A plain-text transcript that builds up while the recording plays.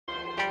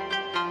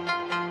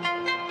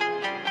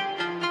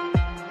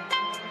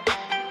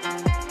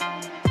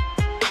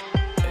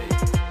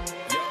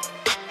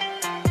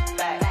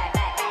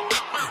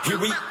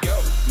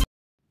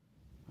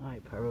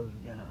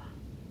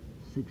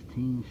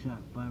16 shot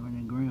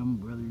 500 gram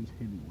Brothers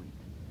Heavyweight.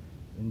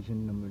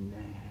 Engine number 9.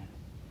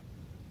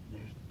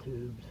 There's the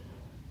tubes,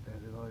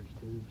 rather large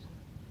tubes.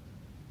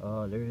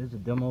 There is a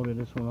demo to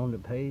this one on the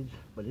page,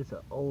 but it's an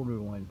older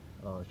one.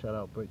 Shout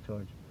out Brick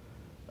Charge.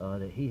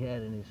 That he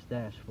had in his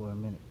stash for a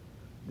minute.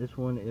 This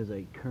one is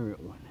a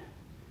current one.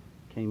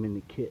 Came in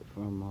the kit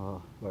from,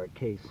 or a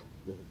case.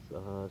 This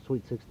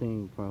Sweet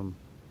 16 from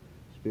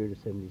Spirit of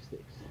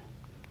 76.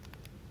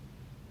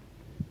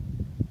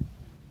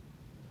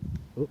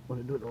 Oh, what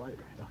do I do with the lighter?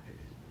 Oh, here it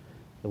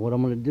is. So what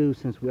I'm going to do,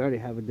 since we already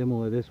have a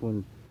demo of this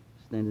one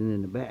standing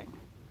in the back,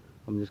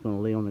 I'm just going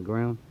to lay on the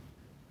ground,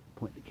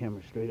 point the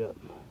camera straight up.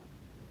 So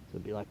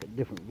it'll be like a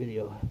different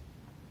video.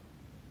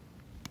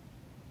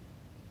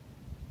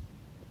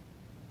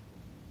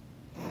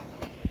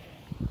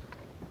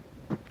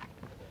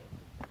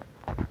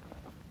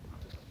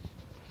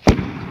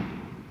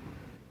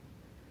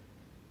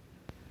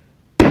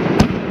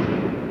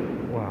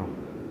 Wow.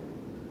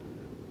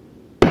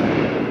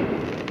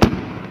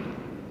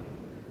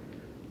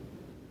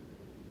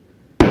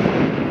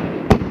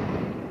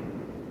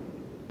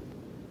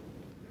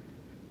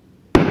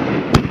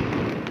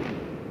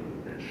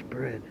 That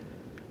spread.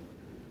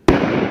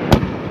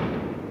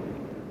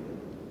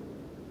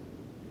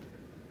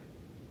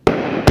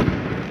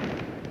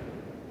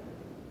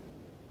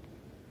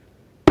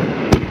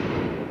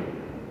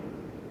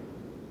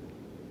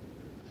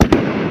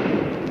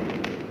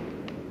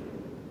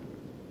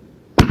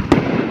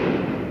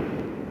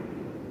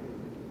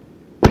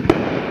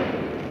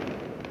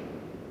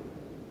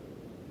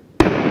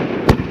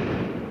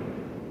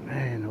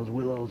 Man, those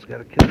willows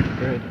gotta kill the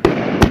spread.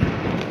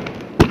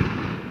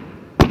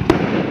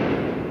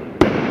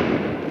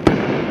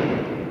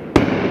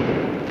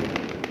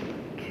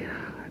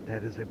 God,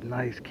 that is a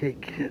nice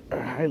cake. I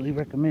highly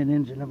recommend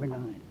engine number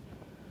 9.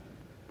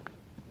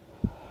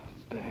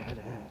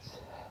 Badass.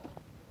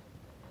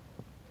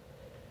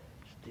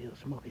 Still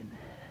smoking.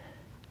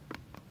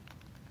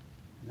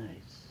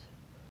 Nice.